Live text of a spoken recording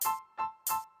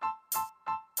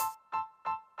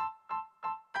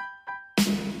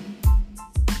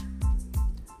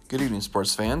Good evening,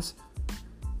 sports fans.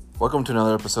 Welcome to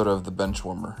another episode of The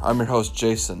Benchwarmer. I'm your host,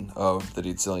 Jason of The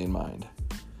Deetzillion Mind.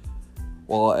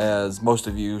 Well, as most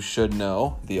of you should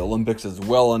know, the Olympics is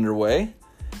well underway,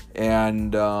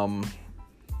 and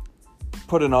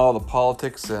putting all the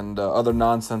politics and other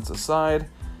nonsense aside,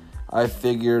 I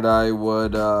figured I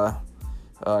would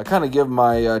kind of give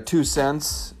my 2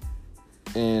 cents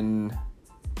in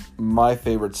my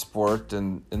favorite sport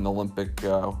in the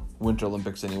Winter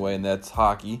Olympics anyway, and that's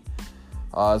hockey.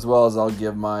 As well as I'll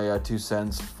give my 2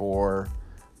 cents for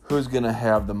who's going to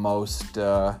have the most,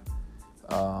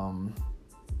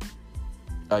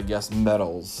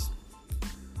 medals.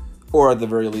 Or at the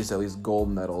very least, at least gold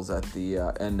medals at the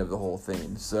end of the whole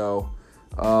thing. So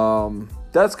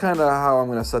that's kind of how I'm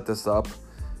going to set this up.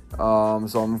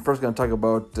 So I'm first going to talk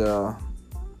about the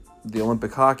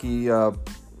Olympic hockey,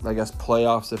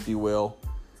 playoffs, if you will,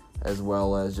 as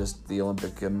well as just the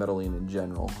Olympic medaling in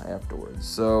general afterwards.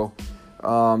 So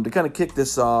to kind of kick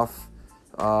this off,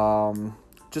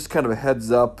 just kind of a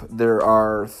heads up, there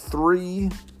are 3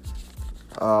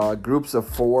 groups of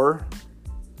 4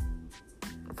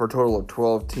 for a total of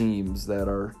 12 teams that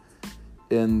are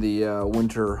in the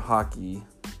Winter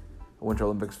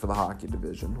Olympics for the hockey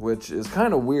division, which is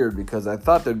kind of weird because I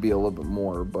thought there'd be a little bit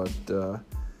more, but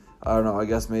I don't know, I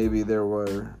guess maybe there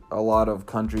were a lot of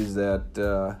countries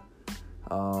that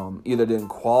either didn't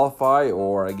qualify,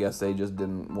 or I guess they just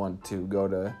didn't want to go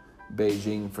to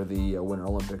Beijing for the Winter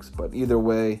Olympics. But either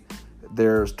way,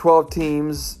 there's 12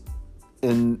 teams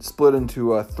split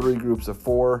into 3 groups of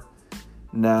 4.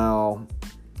 Now,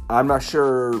 I'm not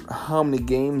sure how many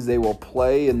games they will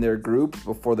play in their group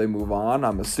before they move on.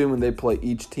 I'm assuming they play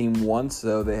each team once,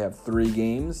 so they have 3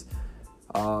 games.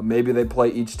 Maybe they play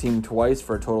each team twice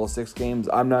for a total of 6 games.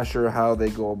 I'm not sure how they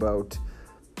go about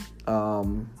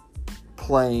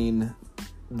playing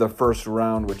the first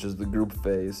round, which is the group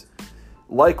phase.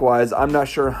 Likewise, I'm not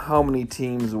sure how many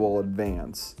teams will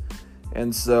advance.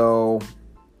 And so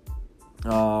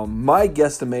my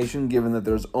guesstimation, given that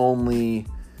there's only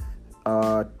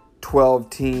 12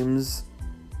 teams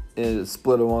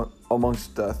split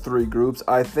amongst 3 groups,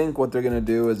 I think what they're going to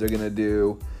do is they're going to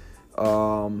do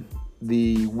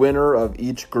the winner of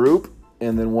each group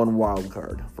and then 1 wild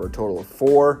card for a total of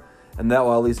 4. And that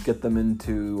will at least get them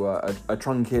into a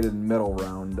truncated middle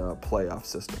round playoff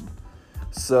system.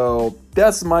 So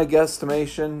that's my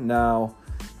guesstimation. Now,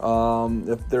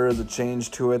 if there is a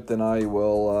change to it, then I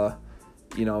will,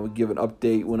 give an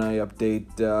update when I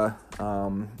update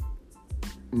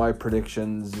my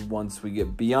predictions once we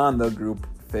get beyond the group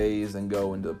phase and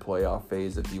go into the playoff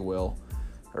phase, if you will,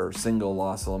 or single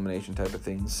loss elimination type of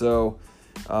thing. So,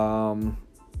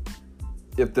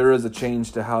 if there is a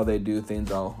change to how they do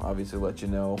things, I'll obviously let you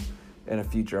know in a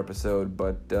future episode.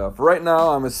 But for right now,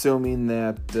 I'm assuming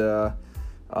that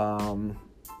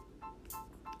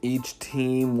each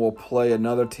team will play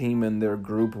another team in their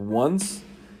group once,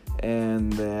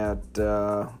 and that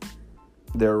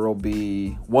there will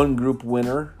be 1 group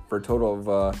winner for a total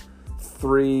of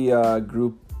 3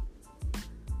 group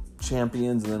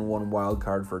champions, and then 1 wild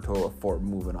card for a total of 4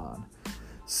 moving on.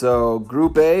 So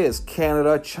Group A is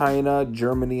Canada, China,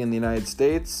 Germany, and the United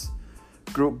States.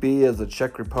 Group B is the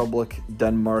Czech Republic,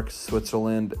 Denmark,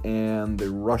 Switzerland, and the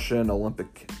Russian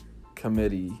Olympic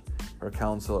Committee or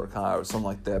Council or something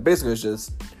like that. Basically, it's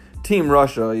just Team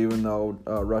Russia, even though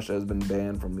Russia has been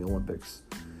banned from the Olympics,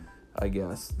 I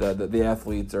guess. The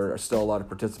athletes are still allowed to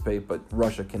participate, but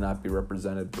Russia cannot be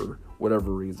represented for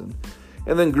whatever reason.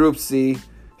 And then Group C,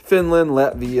 Finland,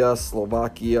 Latvia,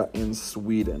 Slovakia, and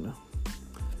Sweden.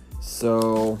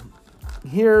 So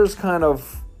here's kind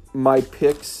of my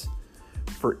picks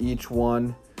for each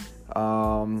one.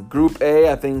 Group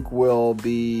A, I think, will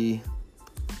be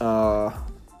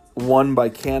won by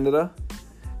Canada.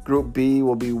 Group B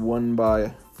will be won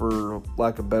by, for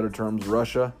lack of better terms,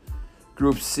 Russia.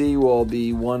 Group C will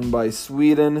be won by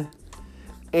Sweden.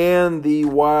 And the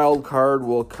wild card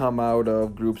will come out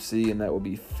of Group C, and that will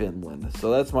be Finland.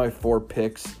 So that's my 4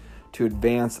 picks to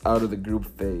advance out of the group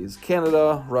phase.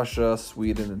 Canada, Russia,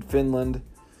 Sweden, and Finland.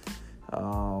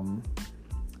 And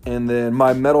then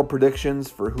my medal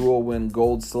predictions for who will win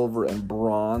gold, silver, and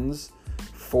bronze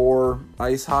for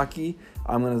ice hockey.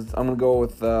 I'm gonna go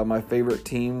with my favorite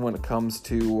team when it comes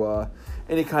to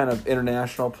any kind of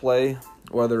international play,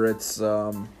 whether it's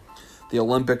the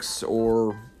Olympics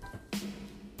or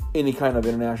any kind of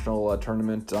international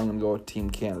tournament. I'm gonna go with Team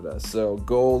Canada. So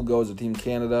gold goes to Team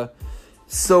Canada.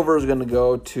 Silver is going to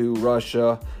go to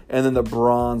Russia, and then the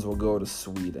bronze will go to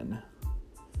Sweden.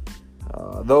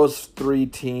 Those 3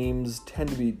 teams tend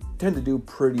to do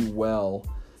pretty well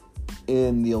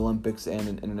in the Olympics and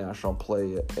in international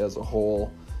play as a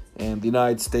whole. And the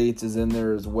United States is in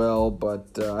there as well,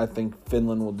 but I think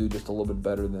Finland will do just a little bit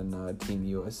better than Team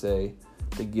USA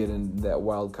to get in that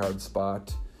wild card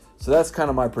spot. So that's kind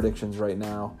of my predictions right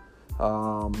now.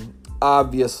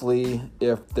 Obviously,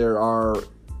 if there are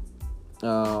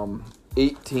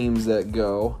 8 teams that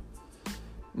go,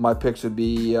 my picks would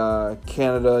be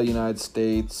Canada, United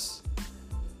States,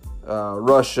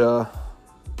 Russia,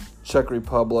 Czech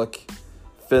Republic,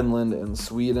 Finland, and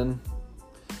Sweden.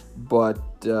 But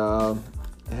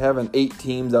having 8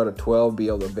 teams out of 12 be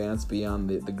able to advance beyond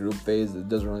the group phase, it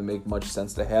doesn't really make much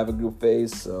sense to have a group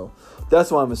phase. So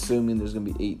that's why I'm assuming there's going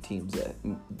to be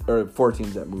 4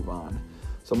 teams that move on.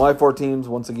 So my 4 teams,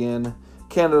 once again,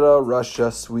 Canada,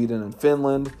 Russia, Sweden, and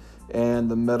Finland.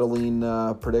 And the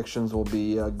medaling predictions will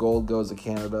be gold goes to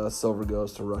Canada, silver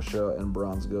goes to Russia, and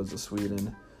bronze goes to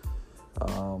Sweden.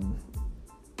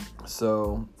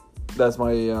 So that's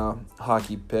my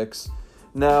hockey picks.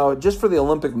 Now, just for the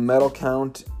Olympic medal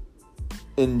count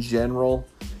in general,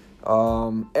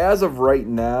 as of right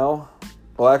now,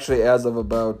 well, actually, as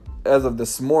of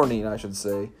this morning, I should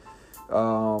say,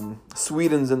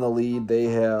 Sweden's in the lead. They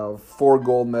have 4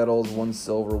 gold medals, 1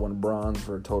 silver, 1 bronze,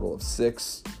 for a total of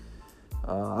 6.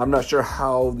 I'm not sure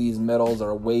how these medals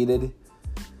are weighted.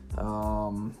 I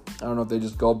don't know if they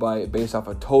just go based off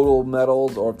of total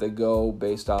medals or if they go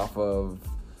based off of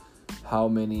how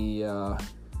many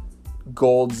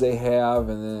golds they have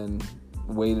and then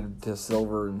weighted to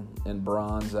silver and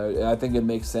bronze. I think it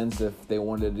makes sense if they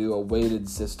wanted to do a weighted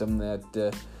system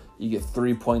that you get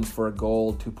 3 points for a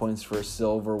gold, 2 points for a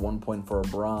silver, 1 point for a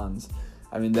bronze.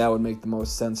 I mean, that would make the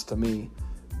most sense to me.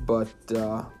 But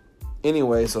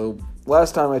anyway, so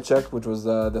last time I checked, which was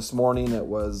this morning, it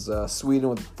was Sweden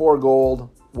with 4 gold,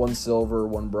 1 silver,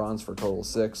 1 bronze for a total of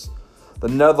 6. The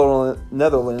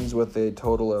Netherlands with a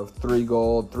total of 3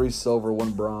 gold, 3 silver,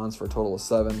 1 bronze for a total of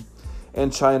 7.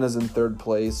 And China's in 3rd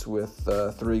place with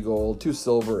 3 gold, 2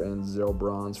 silver, and 0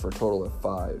 bronze for a total of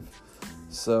 5.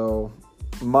 So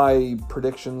my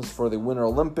predictions for the Winter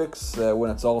Olympics, when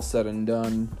it's all said and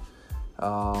done,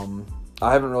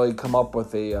 I haven't really come up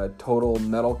with a total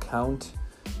medal count.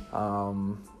 I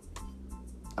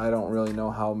don't really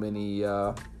know how many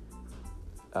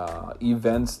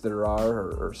events there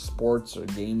are, or sports or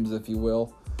games, if you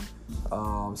will.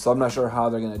 So I'm not sure how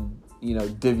they're going to,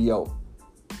 divvy out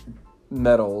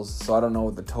medals. So I don't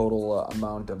know the total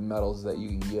amount of medals that you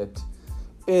can get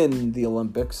in the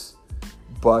Olympics.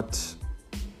 But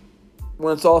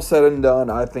when it's all said and done,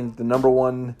 I think the number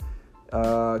one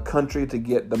country to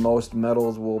get the most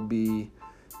medals will be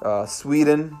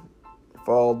Sweden,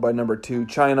 followed by number 2,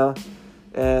 China,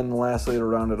 and lastly, to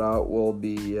round it out, will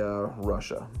be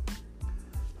Russia.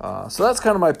 So that's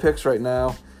kind of my picks right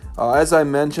now. As I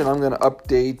mentioned, I'm going to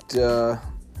update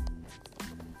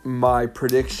my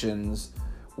predictions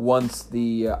once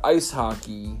the ice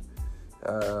hockey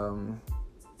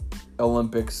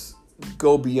Olympics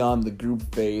go beyond the group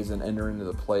phase and enter into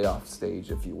the playoff stage,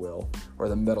 if you will, or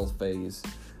the medal phase.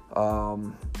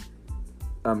 I'm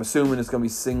assuming it's going to be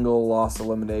single loss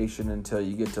elimination until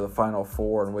you get to the final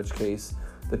 4, in which case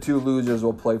the 2 losers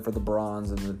will play for the bronze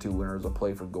and the 2 winners will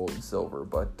play for gold and silver.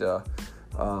 But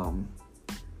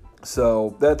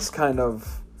so that's kind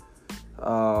of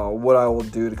what I will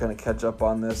do to kind of catch up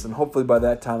on this, and hopefully by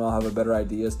that time I'll have a better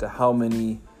idea as to how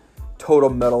many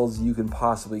total medals you can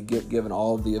possibly get given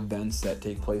all of the events that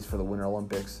take place for the Winter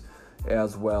Olympics,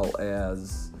 as well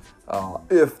as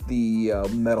if the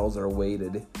medals are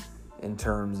weighted in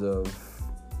terms of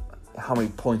how many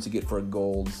points you get for a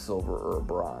gold, silver, or a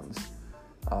bronze.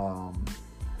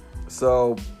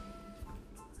 So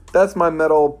that's my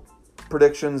medal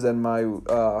predictions and my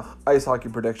ice hockey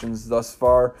predictions thus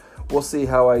far. We'll see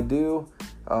how I do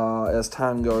as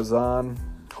time goes on.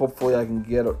 Hopefully I can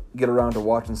get around to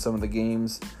watching some of the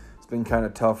games. It's been kind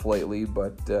of tough lately,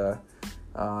 but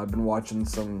I've been watching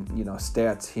some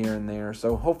stats here and there.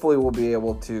 So hopefully we'll be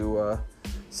able to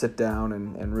sit down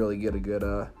and really get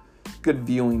a good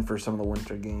viewing for some of the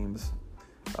winter games.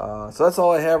 So that's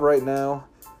all I have right now.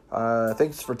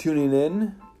 Thanks for tuning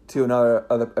in to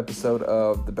another episode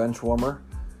of The Benchwarmer.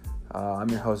 I'm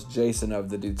your host, Jason of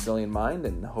the Dutzillion Mind,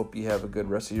 and hope you have a good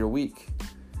rest of your week.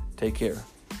 Take care.